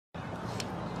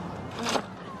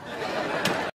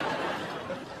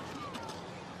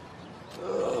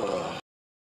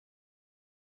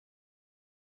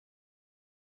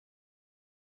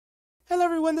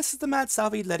everyone, this is the Mad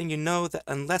Salvi letting you know that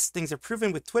unless things are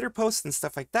proven with Twitter posts and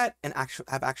stuff like that and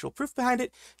have actual proof behind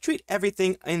it, treat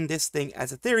everything in this thing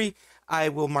as a theory. I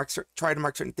will try to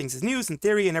mark certain things as news and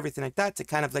theory and everything like that to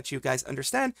kind of let you guys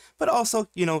understand, but also,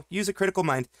 you know, use a critical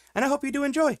mind. And I hope you do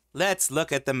enjoy. Let's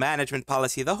look at the management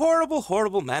policy, the horrible,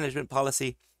 horrible management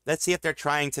policy. Let's see if they're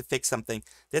trying to fix something.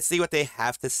 Let's see what they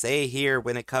have to say here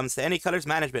when it comes to AnyColor's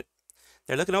management.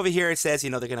 They're looking over here. It says, you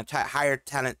know, they're going to hire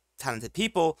talented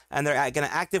people, and they're going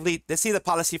to actively, they see the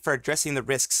policy for addressing the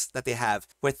risks that they have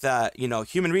with, you know,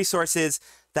 human resources,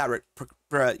 that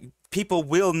people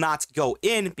will not go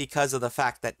in because of the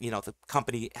fact that, you know, the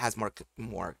company has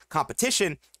more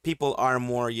competition. People are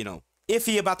more, you know,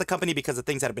 iffy about the company because of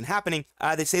things that have been happening.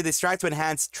 They say they strive to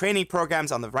enhance training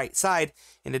programs on the right side,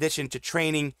 in addition to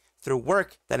training through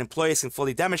work that employees can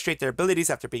fully demonstrate their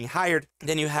abilities after being hired.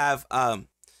 Then you have,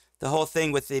 the whole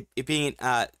thing with it being,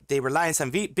 they rely on some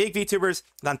big VTubers,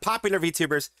 non-popular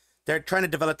VTubers. They're trying to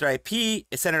develop their IP.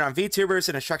 It's centered on VTubers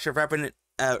and a structure of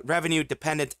revenue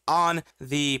dependent on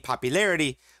the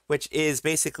popularity, which is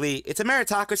basically, it's a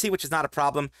meritocracy, which is not a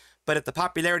problem. But if the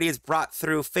popularity is brought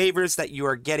through favors that you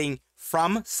are getting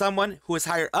from someone who is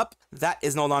higher up, that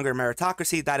is no longer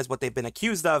meritocracy. That is what they've been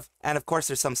accused of. And of course,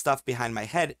 there's some stuff behind my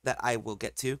head that I will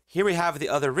get to. Here we have the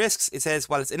other risks. It says,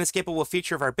 while it's an inescapable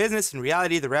feature of our business, in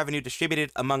reality, the revenue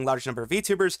distributed among large number of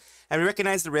VTubers, and we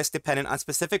recognize the risk dependent on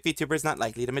specific VTubers not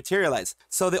likely to materialize.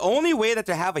 So the only way that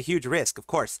they have a huge risk, of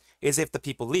course, is if the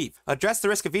people leave. Address the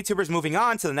risk of VTubers moving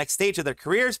on to the next stage of their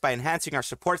careers by enhancing our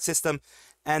support system,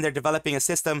 and they're developing a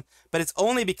system, but it's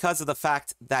only because of the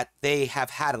fact that they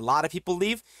have had a lot of people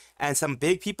leave and some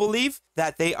big people leave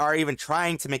that they are even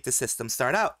trying to make the system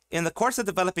start out. In the course of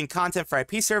developing content for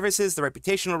IP services, the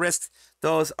reputational risks,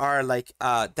 those are like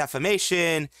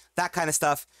defamation, that kind of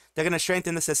stuff. They're going to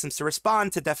strengthen the systems to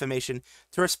respond to defamation,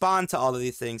 to respond to all of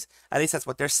these things. At least that's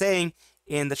what they're saying.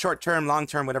 In the short term, long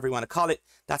term, whatever you want to call it,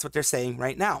 that's what they're saying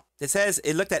right now. It says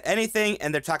it looked at anything,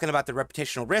 and they're talking about the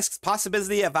reputational risks,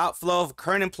 possibility of outflow of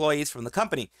current employees from the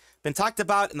company. Been talked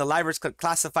about, and the livers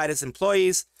classified as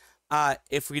employees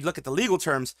if we look at the legal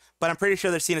terms, but I'm pretty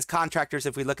sure they're seen as contractors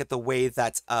if we look at the way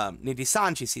that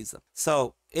Nijisanji sees them.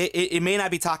 So it may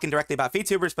not be talking directly about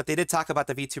VTubers, but they did talk about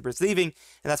the VTubers leaving,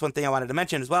 and that's one thing I wanted to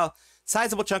mention as well.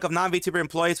 Sizable chunk of non-VTuber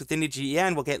employees within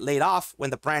Niji will get laid off when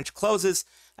the branch closes,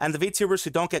 and the VTubers who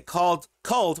don't get culled,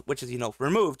 which is, you know,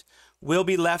 removed, will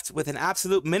be left with an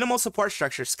absolute minimal support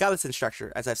structure, skeleton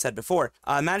structure, as I've said before.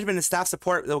 Management and staff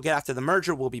support that will get after the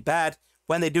merger will be bad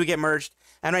when they do get merged.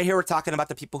 And right here, we're talking about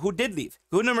the people who did leave.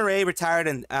 Amare retired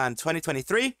in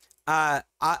 2023.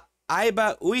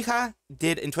 Aiba Uiha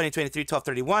did in 2023,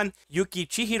 12/31. Yuki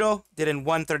Chihiro did in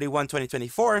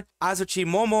 1/31/2024. Azuchi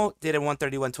Momo did in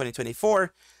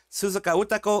 1/31/2024. Suzuka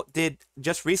Utako did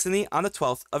just recently on the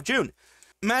 12th of June.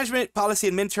 Management policy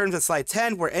and midterms on slide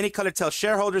 10, where AnyColor tells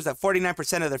shareholders that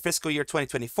 49% of their fiscal year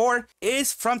 2024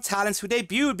 is from talents who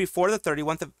debuted before the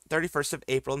 31st of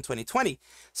April in 2020.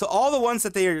 So all the ones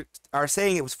that they are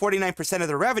saying it was 49% of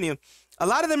their revenue, a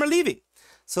lot of them are leaving.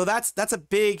 So that's a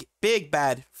big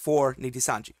bad for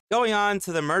Nijisanji. Going on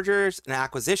to the mergers and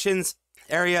acquisitions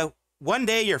area. One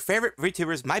day, your favorite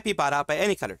VTubers might be bought out by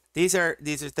AnyColor. These are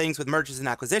things with mergers and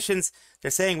acquisitions. They're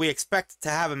saying we expect to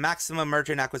have a maximum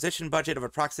merger and acquisition budget of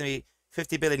approximately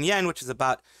 50 billion yen, which is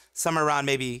about somewhere around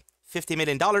maybe $50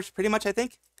 million, pretty much, I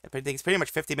think. I think it's pretty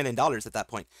much $50 million at that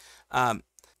point.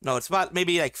 No, it's about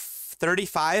maybe like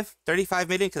 35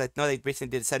 million, because I know they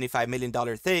recently did a $75 million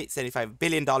thing, $75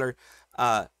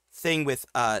 billion thing with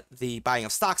the buying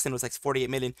of stocks, and it was like 48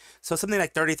 million. So something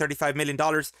like $35 million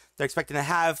they're expecting to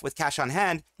have with cash on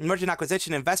hand. Merger and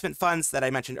acquisition investment funds that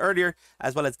I mentioned earlier,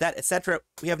 as well as debt, etc.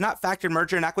 We have not factored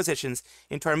merger and acquisitions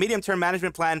into our medium-term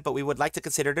management plan, but we would like to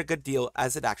consider it a good deal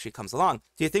as it actually comes along.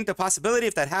 Do you think the possibility,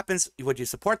 if that happens, would you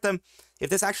support them? If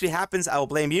this actually happens, I will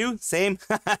blame you. Same.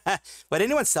 Would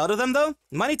anyone sell to them, though?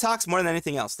 Money talks more than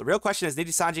anything else. The real question is,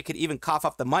 Nijisanji could even cough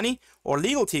up the money or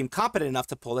legal team competent enough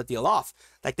to pull the deal off.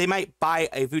 Like, they might buy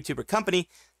a VTuber company,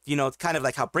 you know, kind of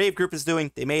like how Brave Group is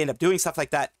doing. They may end up doing stuff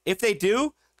like that. If they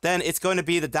do, then it's going to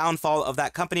be the downfall of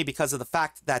that company because of the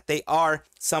fact that they are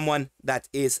someone that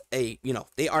is they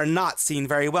are not seen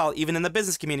very well, even in the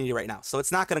business community right now. So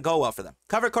it's not going to go well for them.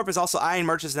 Cover Corp is also eyeing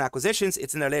mergers and acquisitions.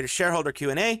 It's in their latest shareholder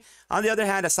Q&A. On the other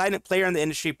hand, a silent player in the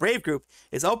industry, Brave Group,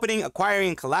 is opening, acquiring,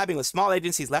 and collabing with small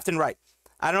agencies left and right.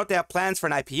 I don't know if they have plans for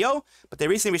an IPO, but they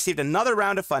recently received another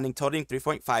round of funding totaling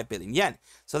 3.5 billion yen.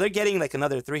 So they're getting like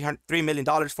another $3 million,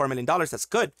 $4 million. That's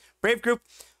good. Brave Group.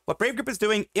 What Brave Group is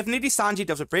doing, if Nijisanji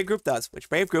does what Brave Group does, which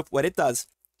Brave Group, what it does,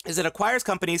 is it acquires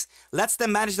companies, lets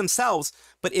them manage themselves,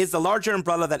 but is the larger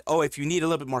umbrella that, oh, if you need a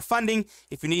little bit more funding,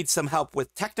 if you need some help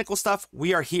with technical stuff,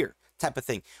 we are here, type of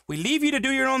thing. We leave you to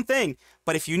do your own thing,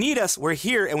 but if you need us, we're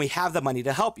here and we have the money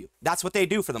to help you. That's what they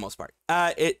do for the most part.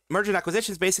 Merger and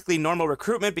acquisitions, basically normal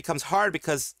recruitment becomes hard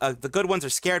because the good ones are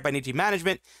scared by Nijisanji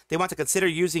Management. They want to consider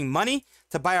using money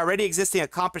to buy already existing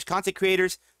accomplished content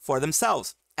creators for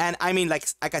themselves. And I mean, like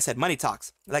I said, money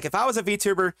talks. Like if I was a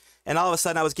VTuber and all of a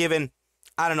sudden I was given,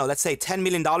 I don't know, let's say $10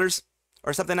 million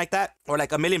or something like that, or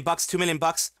like $1 million, $2 million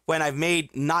when I've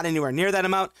made not anywhere near that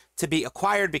amount to be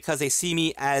acquired because they see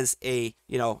me as a,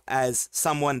 you know, as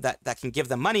someone that can give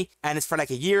them money, and it's for like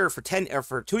a year or for 10 or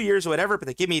for 2 years or whatever, but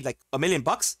they give me like $1 million,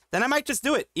 then I might just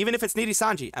do it. Even if it's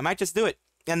Nijisanji, I might just do it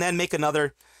and then make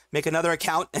another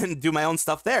account and do my own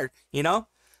stuff there, you know?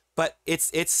 But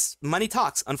it's money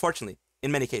talks, unfortunately,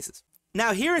 in many cases.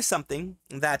 Now, here is something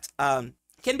that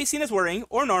can be seen as worrying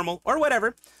or normal or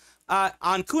whatever.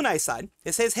 On Kunai's side,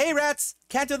 it says, hey rats,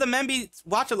 can't do the members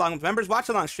watch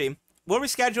along stream. We'll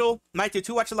reschedule, might do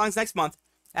 2 watch alongs next month.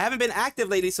 I haven't been active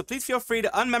lately, so please feel free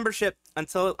to unmembership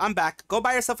until I'm back. Go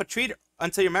buy yourself a treat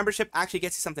until your membership actually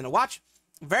gets you something to watch.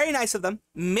 Very nice of them.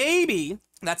 Maybe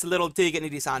that's a little dig at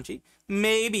Nijisanji.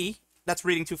 Maybe that's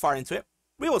reading too far into it.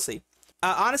 We will see.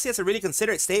 Honestly, it's a really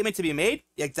considerate statement to be made.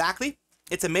 Exactly.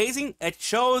 It's amazing. It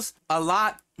shows a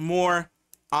lot more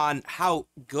on how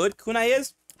good Kunai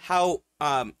is, how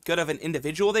good of an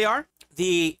individual they are,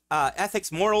 the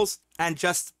ethics, morals, and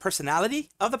just personality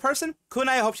of the person. Kunai,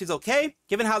 I hope she's okay.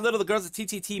 Given how little the girls at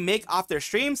TTT make off their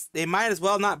streams, they might as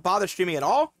well not bother streaming at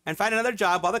all and find another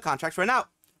job while the contracts run out,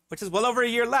 which is well over a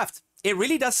year left. It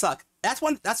really does suck. That's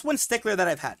one stickler that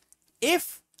I've had.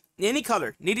 If in any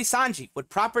color, Nijisanji would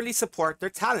properly support their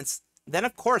talents, then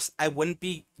of course I wouldn't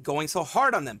be going so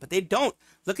hard on them, but they don't.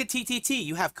 Look at TTT.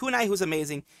 You have Kunai, who's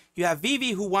amazing. You have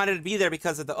Vivi, who wanted to be there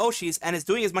because of the Oshis and is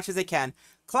doing as much as they can.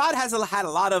 Claude has had a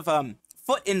lot of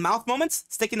foot in mouth moments,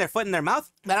 sticking their foot in their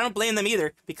mouth, but I don't blame them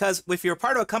either, because if you're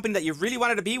part of a company that you really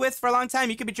wanted to be with for a long time,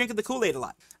 you could be drinking the Kool-Aid a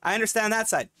lot. I understand that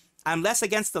side. I'm less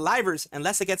against the livers and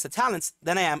less against the talents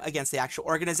than I am against the actual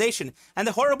organization and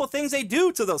the horrible things they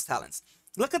do to those talents.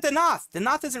 Look at the Noth. The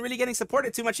Noth isn't really getting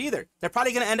supported too much either. They're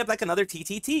probably going to end up like another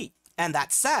TTT. And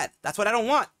that's sad. That's what I don't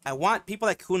want. I want people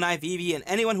like Kunai, Vivi, and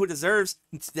anyone who deserves,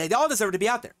 they all deserve to be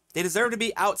out there. They deserve to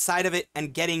be outside of it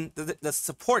and getting the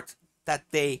support that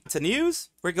they... To news,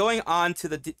 we're going on to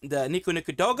the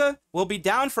NicoNico Doga will be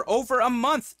down for over a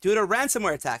month due to a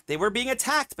ransomware attack. They were being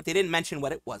attacked, but they didn't mention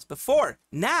what it was before.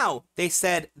 Now, they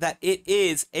said that it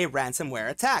is a ransomware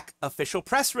attack. Official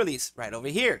press release right over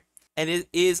here. And it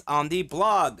is on the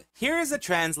blog. Here is a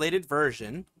translated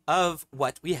version of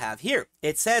what we have here.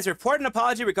 It says, report an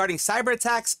apology regarding cyber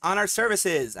attacks on our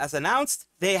services. As announced,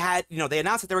 they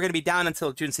announced that they were going to be down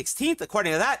until June 16th.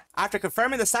 According to that, after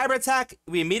confirming the cyber attack,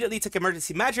 we immediately took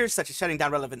emergency measures such as shutting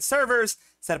down relevant servers,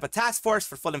 set up a task force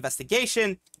for full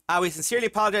investigation. We sincerely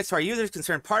apologize to our users,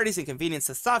 concerned parties, inconvenience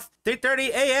and stuff. 3:30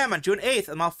 a.m. on June 8th,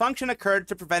 a malfunction occurred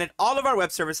to prevent all of our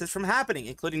web services from happening,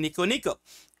 including NicoNico,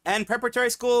 and preparatory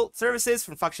school services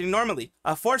from functioning normally.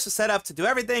 A force was set up to do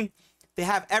everything. They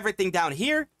have everything down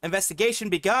here. Investigation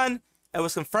begun. It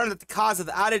was confirmed that the cause of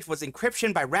the outage was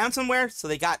encryption by ransomware, so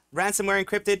they got ransomware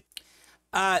encrypted.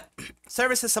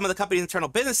 Services, some of the company's internal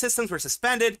business systems were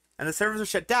suspended, and the servers were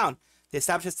shut down. They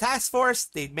established a task force.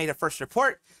 They made a first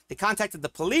report. They contacted the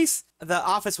police. The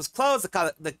office was closed.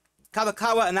 The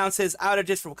Kalakawa announces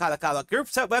outages from Kalakawa group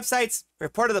websites.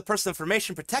 Reported the Personal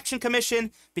Information Protection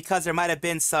Commission because there might have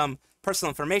been some personal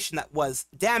information that was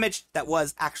damaged, that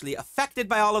was actually affected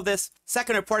by all of this.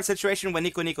 Second report situation when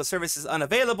NicoNico services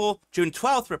unavailable. June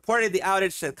 12th, reported the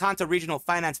outage to the Kanto Regional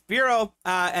Finance Bureau,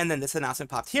 and then this announcement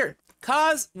popped here.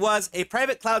 Cause was a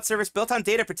private cloud service built on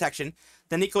data protection,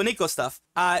 the NicoNico stuff,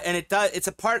 and it's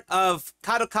a part of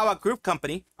Kadokawa Group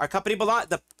Company. Our company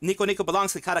the NicoNico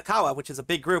belongs to Kadokawa, which is a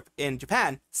big group in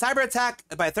Japan. Cyber attack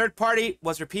by a third party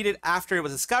was repeated after it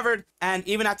was discovered, and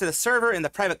even after the server in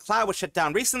the private cloud was shut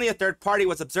down recently, a third party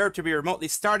was observed to be remotely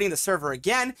starting the server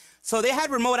again. So they had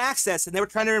remote access and they were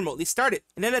trying to remotely start it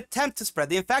in an attempt to spread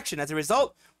the infection. As a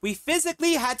result, we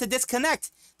physically had to disconnect.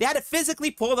 They had to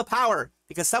physically pull the power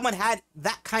because someone had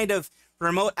that kind of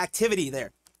remote activity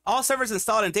there. All servers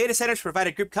installed in data centers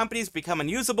provided group companies become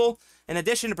unusable. In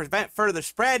addition, to prevent further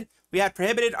spread, we had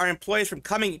prohibited our employees from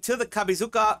coming to the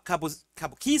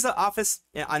Kabukiza office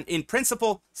in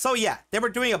principle. So yeah, they were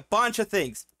doing a bunch of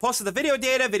things. Most of the video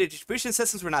data, video distribution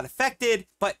systems were not affected,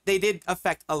 but they did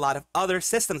affect a lot of other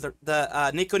systems. The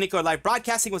NicoNico live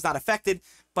broadcasting was not affected,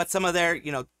 but some of their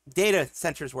data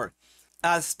centers were.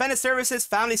 Suspended services,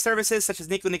 family services such as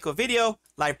NicoNico Video,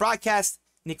 live broadcast,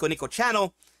 NicoNico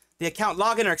channel, the account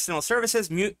login or external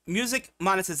services, music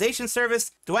monetization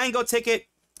service, Dwango ticket,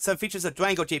 some features of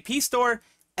Dwango JP store,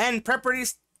 and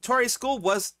preparatory school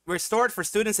was restored for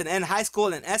students in N High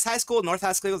School and S High School, North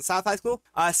High School, and South High School.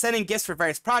 Sending gifts for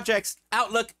various projects.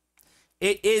 Outlook,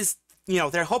 it is, you know,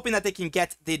 they're hoping that they can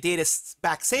get the data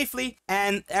back safely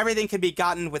and everything can be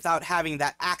gotten without having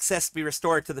that access be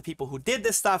restored to the people who did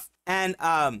this stuff. And,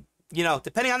 you know,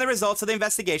 depending on the results of the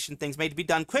investigation, things may be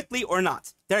done quickly or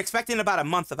not. They're expecting about a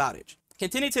month of outage.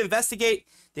 Continue to investigate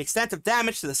the extent of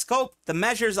damage to the scope. The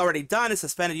measures already done is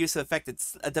suspended use of affected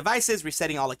devices,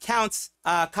 resetting all accounts.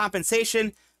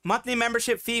 Compensation, monthly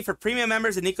membership fee for premium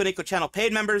members and NicoNico channel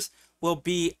paid members will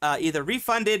be either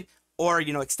refunded or,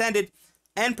 you know, extended.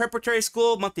 And preparatory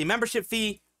school, monthly membership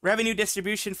fee, revenue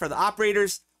distribution for the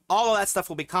operators, all of that stuff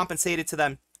will be compensated to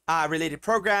them. Related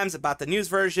programs about the news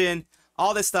version,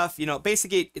 all this stuff, you know,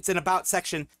 basically it's an about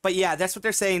section. But yeah, that's what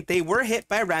they're saying. They were hit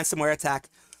by a ransomware attack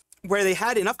where they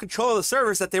had enough control of the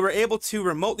servers that they were able to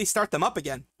remotely start them up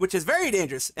again, which is very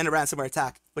dangerous in a ransomware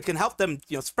attack, which can help them,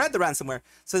 you know, spread the ransomware.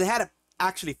 So they had to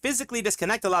actually physically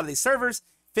disconnect a lot of these servers,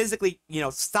 physically, you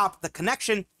know, stop the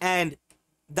connection, and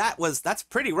that's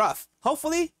pretty rough.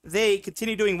 Hopefully they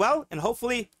continue doing well, and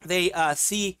hopefully they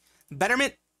see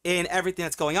betterment in everything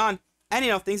that's going on. And,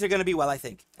 you know, things are going to be well, I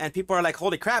think. And people are like,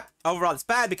 holy crap, overall it's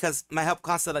bad because my help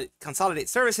consolidate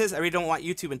services. I really don't want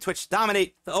YouTube and Twitch to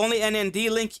dominate. The only NND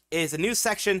link is a news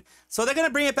section. So they're going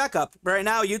to bring it back up. But right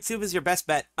now, YouTube is your best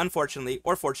bet, unfortunately,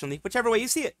 or fortunately, whichever way you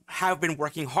see it. Have been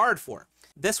working hard for.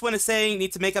 This one is saying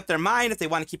need to make up their mind if they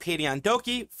want to keep hating on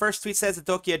Doki. First tweet says that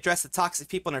Doki addressed the toxic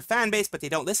people in her fan base, but they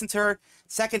don't listen to her.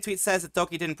 Second tweet says that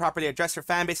Doki didn't properly address her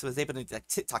fan base, so was able to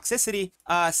detect toxicity.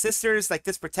 Sisters like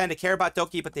this pretend to care about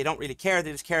Doki, but they don't really care.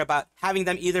 They just care about having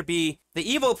them either be the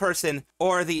evil person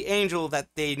or the angel that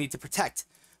they need to protect.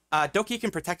 Doki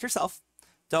can protect herself.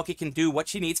 Doki can do what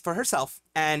she needs for herself,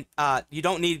 and you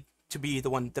don't need to be the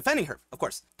one defending her, of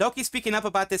course. Doki speaking up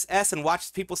about this S and watches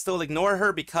people still ignore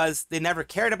her because they never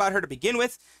cared about her to begin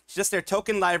with. She's just their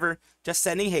token liver, just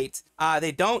sending hate.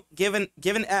 They don't give an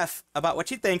F about what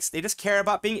she thinks. They just care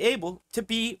about being able to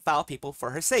be foul people for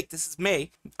her sake. This is May,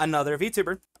 another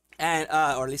VTuber, and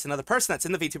or at least another person that's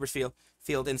in the VTubers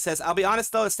field, and says, I'll be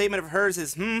honest though, a statement of hers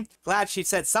is, glad she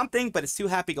said something, but it's too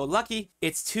happy-go-lucky.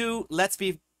 It's too, let's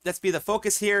be the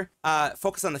focus here,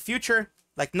 focus on the future.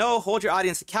 Like, no, hold your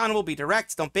audience accountable, be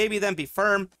direct, don't baby them, be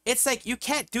firm. It's like, you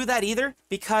can't do that either,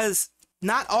 because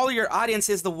not all your audience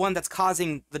is the one that's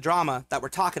causing the drama that we're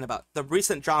talking about. The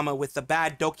recent drama with the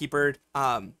bad Doki Bird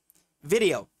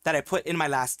video that I put in my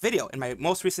last video, in my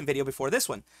most recent video before this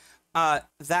one.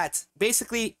 That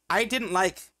basically, I didn't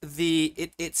like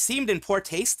it seemed in poor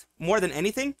taste more than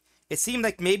anything. It seemed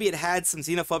like maybe it had some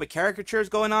xenophobic caricatures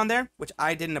going on there, which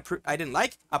I didn't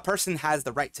like. A person has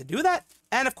the right to do that.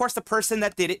 And of course, the person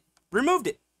that did it removed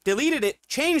it, deleted it,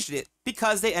 changed it,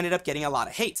 because they ended up getting a lot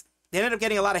of hate. They ended up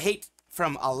getting a lot of hate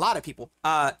from a lot of people.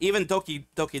 Even Doki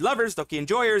lovers, Doki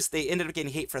enjoyers, they ended up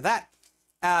getting hate for that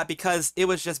because it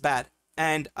was just bad.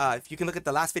 And if you can look at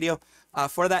the last video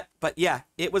for that. But yeah,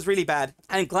 it was really bad.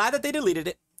 I'm glad that they deleted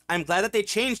it. I'm glad that they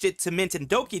changed it to Mint and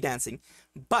Doki dancing.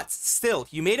 But still,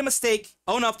 you made a mistake,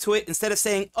 own up to it, instead of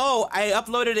saying, oh, I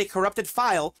uploaded a corrupted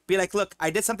file. Be like, look,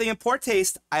 I did something in poor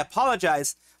taste. I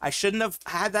apologize. I shouldn't have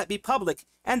had that be public,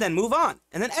 and then move on.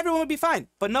 And then everyone would be fine.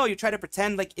 But no, you try to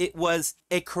pretend like it was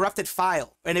a corrupted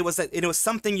file, and it was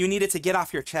something you needed to get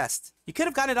off your chest. You could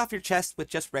have gotten it off your chest with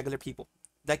just regular people.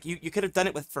 Like, you could have done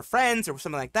it for friends or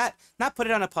something like that, not put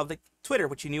it on a public Twitter,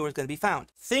 which you knew was going to be found.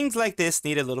 Things like this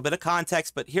need a little bit of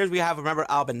context, but here we have, remember,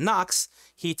 Albin Knox.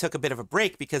 He took a bit of a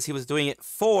break because he was doing it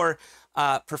for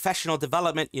professional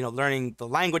development, you know, learning the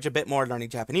language a bit more, learning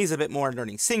Japanese a bit more,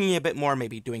 learning singing a bit more,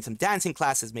 maybe doing some dancing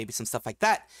classes, maybe some stuff like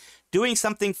that. Doing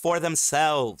something for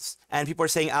themselves. And people are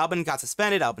saying Albin got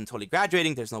suspended, Albin totally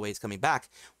graduating, there's no way he's coming back.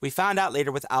 We found out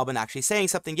later with Albin actually saying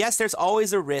something. Yes, there's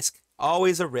always a risk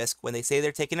when they say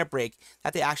they're taking a break,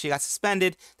 that they actually got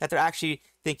suspended, that they're actually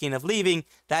thinking of leaving.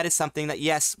 That is something that,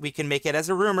 yes, we can make it as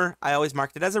a rumor. I always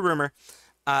marked it as a rumor.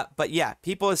 But yeah,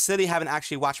 people silly haven't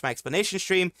actually watched my explanation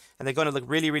stream, and they're going to look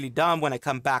really, really dumb when I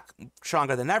come back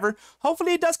stronger than ever.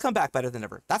 Hopefully it does come back better than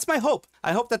ever. That's my hope.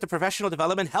 I hope that the professional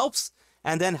development helps,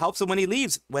 and then helps him when he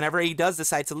leaves, whenever he does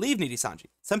decide to leave Nijisanji.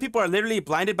 Some people are literally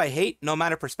blinded by hate. No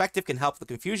matter perspective can help the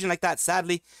confusion like that,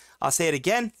 sadly. I'll say it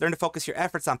again, learn to focus your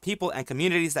efforts on people and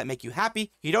communities that make you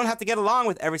happy. You don't have to get along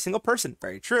with every single person.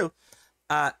 Very true.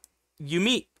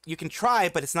 You can try,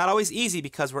 but it's not always easy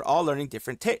because we're all learning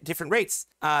different rates.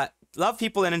 Love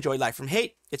people and enjoy life from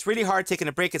hate. It's really hard taking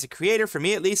a break as a creator. For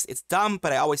me, at least, it's dumb,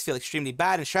 but I always feel extremely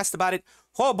bad and stressed about it.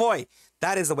 Oh boy,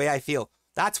 that is the way I feel.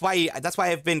 That's why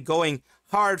I've been going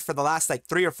hard for the last like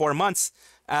 3 or 4 months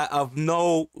of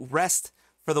no rest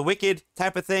for the wicked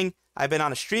type of thing. I've been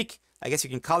on a streak. I guess you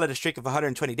can call it a streak of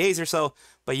 120 days or so.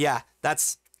 But yeah,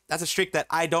 that's a streak that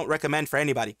I don't recommend for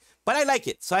anybody. But I like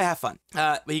it, so I have fun.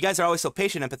 But you guys are always so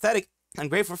patient and empathetic. I'm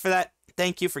grateful for that.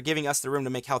 Thank you for giving us the room to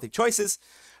make healthy choices.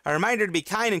 A reminder to be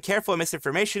kind and careful of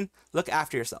misinformation. Look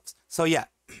after yourselves. So yeah,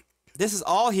 this is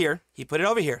all here. He put it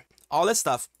over here. All this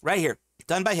stuff right here,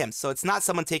 done by him. So it's not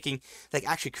someone taking, like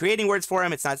actually creating words for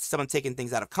him. It's not someone taking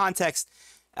things out of context.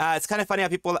 It's kind of funny how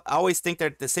people always think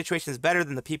that the situation is better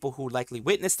than the people who likely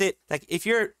witnessed it. Like if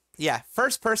you're, yeah,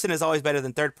 first person is always better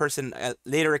than third person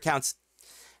later accounts.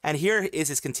 And here is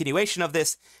his continuation of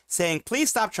this, saying,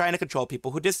 please stop trying to control people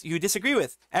who you disagree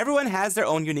with. Everyone has their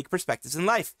own unique perspectives in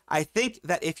life. I think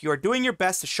that if you're doing your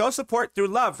best to show support through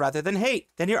love rather than hate,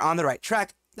 then you're on the right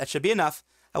track. That should be enough.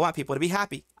 I want people to be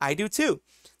happy. I do too.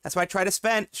 That's why I try to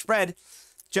spread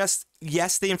just,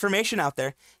 yes, the information out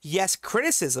there. Yes,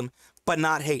 criticism, but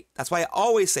not hate. That's why I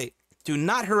always say, do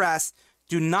not harass.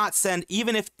 Do not send,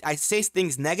 even if I say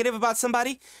things negative about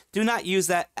somebody, do not use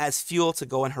that as fuel to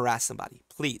go and harass somebody,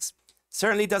 please.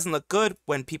 Certainly doesn't look good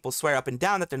when people swear up and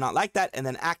down that they're not like that and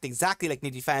then act exactly like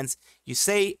Niji fans. You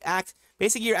say, act,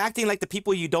 basically you're acting like the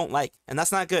people you don't like, and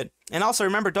that's not good. And also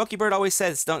remember, Doki Bird always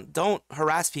says, don't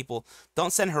harass people.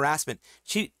 Don't send harassment.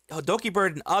 Doki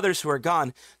Bird and others who are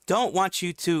gone don't want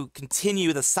you to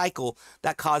continue the cycle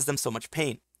that caused them so much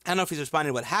pain. I don't know if he's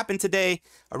responding to what happened today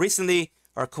or recently,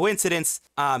 or coincidence,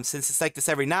 since it's like this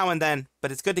every now and then,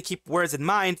 but it's good to keep words in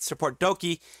mind, support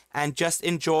Doki, and just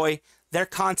enjoy their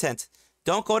content.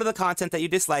 Don't go to the content that you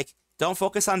dislike. Don't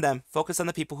focus on them. Focus on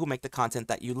the people who make the content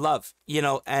that you love. You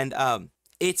know, and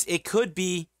it could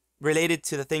be related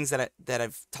to the things that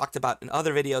I've talked about in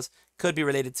other videos. Could be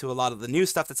related to a lot of the new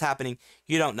stuff that's happening.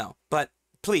 You don't know, but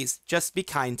please just be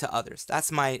kind to others.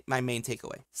 That's my main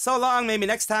takeaway. So long, maybe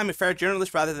next time, a fair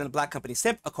journalist rather than a black company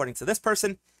simp, according to this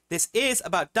person. This is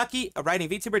about Ducky, a writing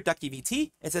VTuber, Ducky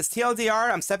VT. It says,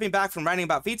 TLDR, I'm stepping back from writing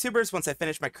about VTubers once I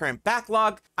finish my current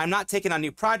backlog. I'm not taking on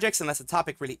new projects unless the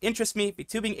topic really interests me.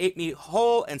 VTubing ate me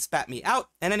whole and spat me out,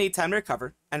 and I need time to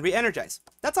recover and re-energize.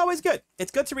 That's always good.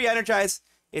 It's good to re-energize.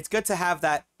 It's good to have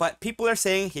that, but people are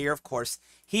saying here, of course,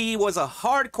 he was a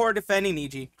hardcore defending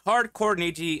Niji, hardcore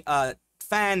Niji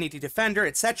fan, Niji defender,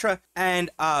 etc.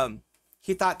 And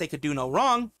he thought they could do no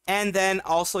wrong. And then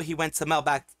also he went to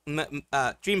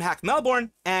DreamHack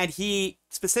Melbourne, and he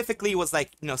specifically was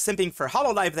like, you know, simping for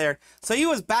Hololive there. So he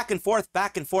was back and forth,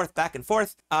 back and forth, back and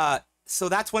forth. So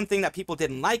that's one thing that people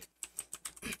didn't like.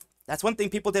 That's one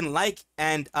thing people didn't like,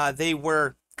 and they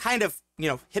were kind of, you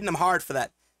know, hitting him hard for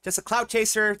that. Just a clout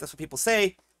chaser, that's what people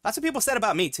say. That's what people said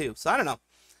about me too, so I don't know.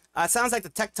 Sounds like the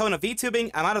tech tone of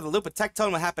VTubing. I'm out of the loop with tech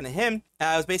tone. What happened to him?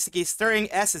 It was basically stirring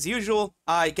S as usual.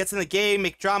 He gets in the game,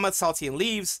 make drama, salty, and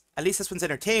leaves. At least this one's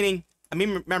entertaining. I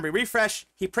mean, memory refresh.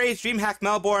 He praised DreamHack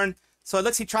Melbourne, so it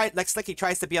looks like he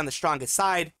tries to be on the strongest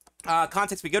side.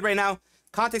 Context would be good right now.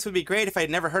 Context would be great if I had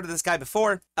never heard of this guy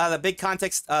before. The big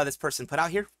context this person put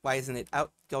out here. Why isn't it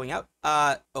going out?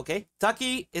 Okay.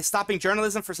 Ducky is stopping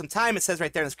journalism for some time. It says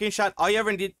right there in the screenshot. All you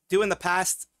ever do in the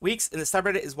past weeks in the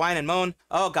subreddit is whine and moan.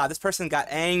 Oh god, this person got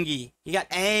angry. He got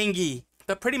angry.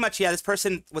 But pretty much, yeah, this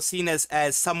person was seen as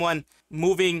someone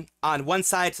moving on one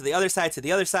side to the other side to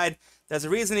the other side. There's a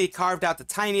reason he carved out the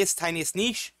tiniest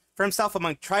niche for himself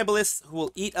among tribalists who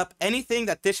will eat up anything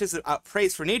that dishes out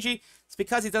praise for Niji. It's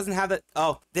because he doesn't have that.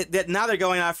 Oh, now they're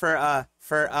going out for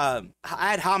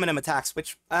ad hominem attacks,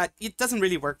 which it doesn't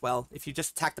really work well if you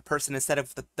just attack the person instead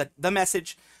of the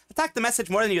message. Attack the message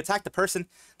more than you attack the person.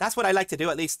 That's what I like to do,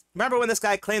 at least. Remember when this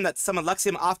guy claimed that some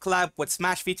Luxium off collab would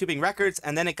smash VTubing records,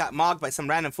 and then it got mogged by some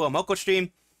random Fuamoko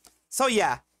stream? So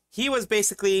yeah, he was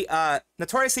basically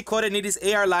notoriously quoted Niji's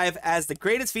AR Live as the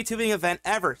greatest VTubing event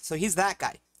ever. So he's that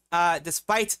guy.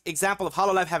 Despite example of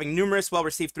Hololive having numerous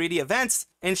well-received 3D events.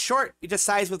 In short, he just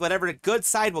sides with whatever good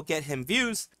side will get him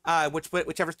views,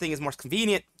 whichever thing is more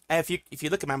convenient. And if you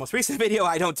look at my most recent video,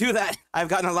 I don't do that. I've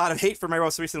gotten a lot of hate for my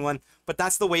most recent one, but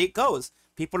that's the way it goes.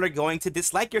 People are going to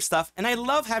dislike your stuff, and I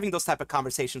love having those type of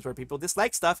conversations where people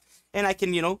dislike stuff, and I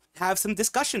can, you know, have some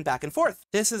discussion back and forth.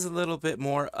 This is a little bit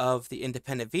more of the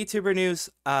independent VTuber news.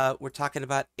 We're talking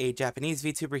about a Japanese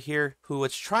VTuber here who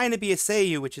was trying to be a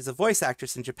sayu, which is a voice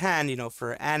actress in Japan, you know,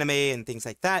 for anime and things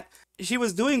like that. She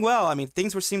was doing well. I mean,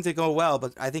 things seemed to go well,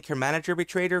 but I think her manager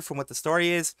betrayed her from what the story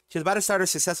is. She was about to start a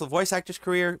successful voice actress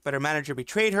career, but her manager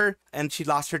betrayed her, and she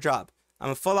lost her job.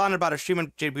 I'm full on about her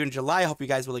stream in July. I hope you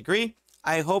guys will agree.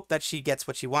 I hope that she gets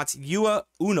what she wants. Yua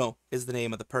Uno is the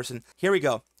name of the person. Here we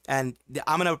go. And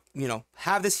I'm going to, you know,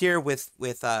 have this here with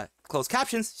closed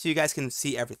captions so you guys can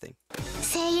see everything.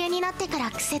 から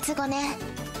苦節5年。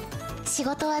仕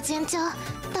事は順調、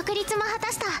独立も果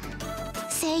たした。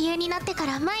声優になってか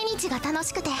ら毎日が楽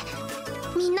しくて、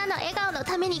みんなの笑顔の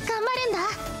ために頑張るんだ。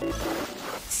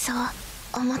そう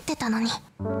思ってたのに、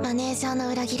マネージャーの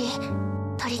裏切り、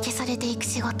取り消されていく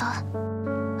仕事。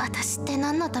私って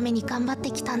何のために頑張っ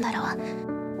てきたんだろう。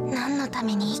何のた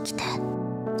めに生きて。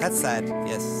 That's sad,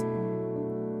 yes.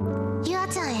 ゆあ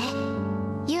ちゃんへ。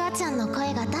ゆあちゃんの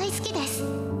声が大好きです。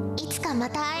いつかま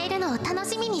た会えるのを楽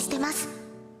しみにしてます。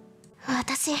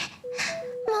私もう一度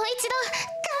頑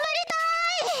張り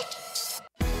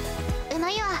たい。うの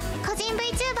ゆは個人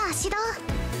VTuber 始動。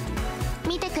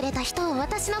見てくれた人を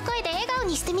私の声で笑顔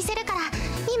にしてみせるから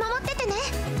見守っててね。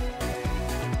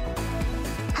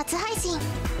初配信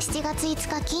7月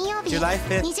5日金曜日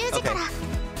20時から。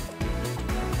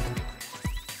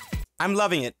I'm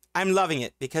loving it. I'm loving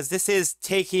it because this is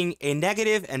taking a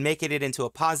negative and making it into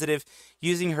a positive,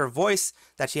 using her voice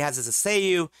that she has as a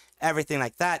sayu, everything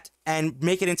like that, and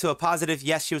make it into a positive.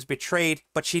 Yes, she was betrayed,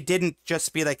 but she didn't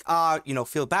just be like,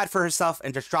 feel bad for herself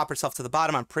and just drop herself to the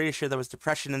bottom. I'm pretty sure there was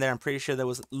depression in there. I'm pretty sure there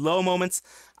was low moments.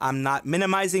 I'm not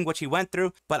minimizing what she went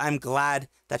through, but I'm glad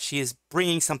that she is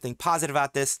bringing something positive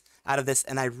out of this,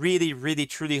 and I really, really,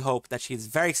 truly hope that she's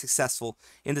very successful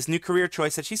in this new career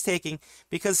choice that she's taking,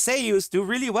 because seiyus do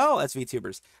really well as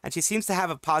VTubers, and she seems to have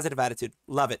a positive attitude.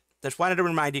 Love it. Just wanted to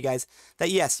remind you guys that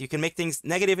yes, you can make things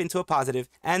negative into a positive,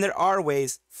 and there are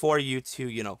ways for you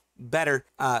to, better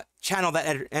channel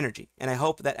that energy. And I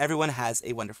hope that everyone has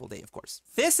a wonderful day, of course.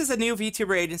 This is a new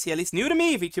VTuber agency, at least new to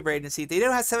me, VTuber agency. They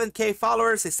do have 7K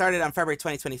followers. They started on February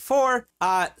 2024.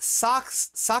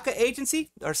 Saka Agency,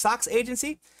 or Socks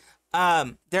Agency.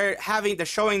 They're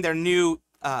showing their new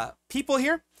people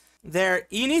here. They're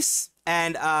Inis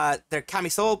and their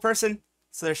Kamisol person.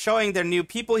 So they're showing their new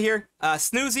people here.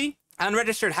 Snoozy,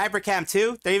 unregistered hypercam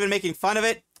too. They're even making fun of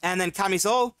it. And then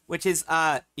Kamisol, which is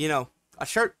a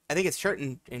shirt. I think it's shirt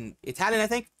in Italian. I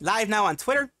think live now on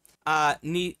Twitter.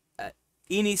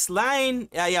 Inis line.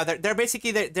 They're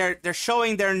basically they're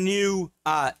showing their new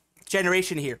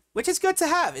generation here, which is good to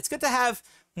have. It's good to have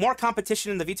more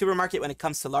competition in the VTuber market when it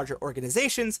comes to larger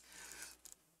organizations.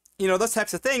 Those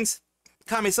types of things.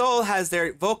 Kamisol has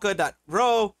their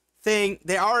voca.ro thing.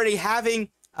 They're already having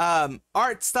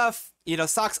art stuff.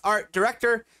 Socks art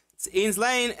director. It's Ins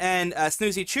Lane and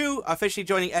Snoozy Chu officially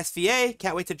joining SVA.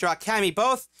 Can't wait to draw Kami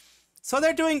both. So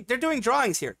they're doing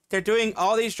drawings here. They're doing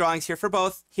all these drawings here for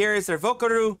both. Here is their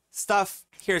Vokaru stuff.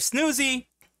 Here's Snoozy.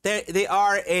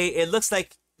 It looks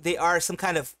like they are some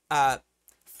kind of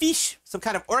fish, some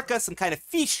kind of orca, some kind of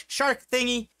fish shark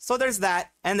thingy. So there's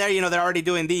that. And they're already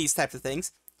doing these types of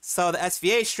things. So the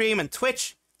SVA stream and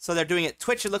Twitch. So they're doing it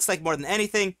Twitch, it looks like, more than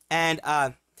anything. And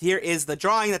here is the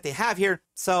drawing that they have here.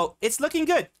 So it's looking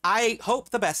good. I hope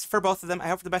the best for both of them. I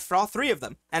hope the best for all three of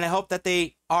them. And I hope that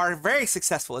they are very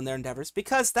successful in their endeavors,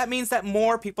 because that means that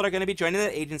more people are going to be joining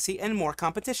that agency and more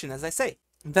competition, as I say.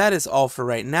 That is all for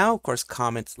right now. Of course,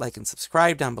 comment, like, and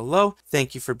subscribe down below.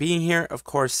 Thank you for being here. Of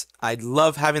course, I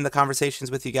love having the conversations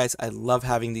with you guys. I love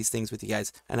having these things with you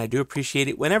guys, and I do appreciate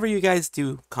it whenever you guys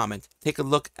do comment. Take a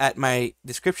look at my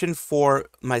description for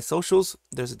my socials.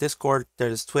 There's a Discord,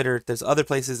 there's Twitter, there's other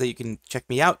places that you can check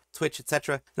me out, Twitch,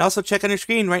 etc. And also check on your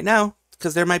screen right now,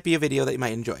 because there might be a video that you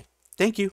might enjoy. Thank you.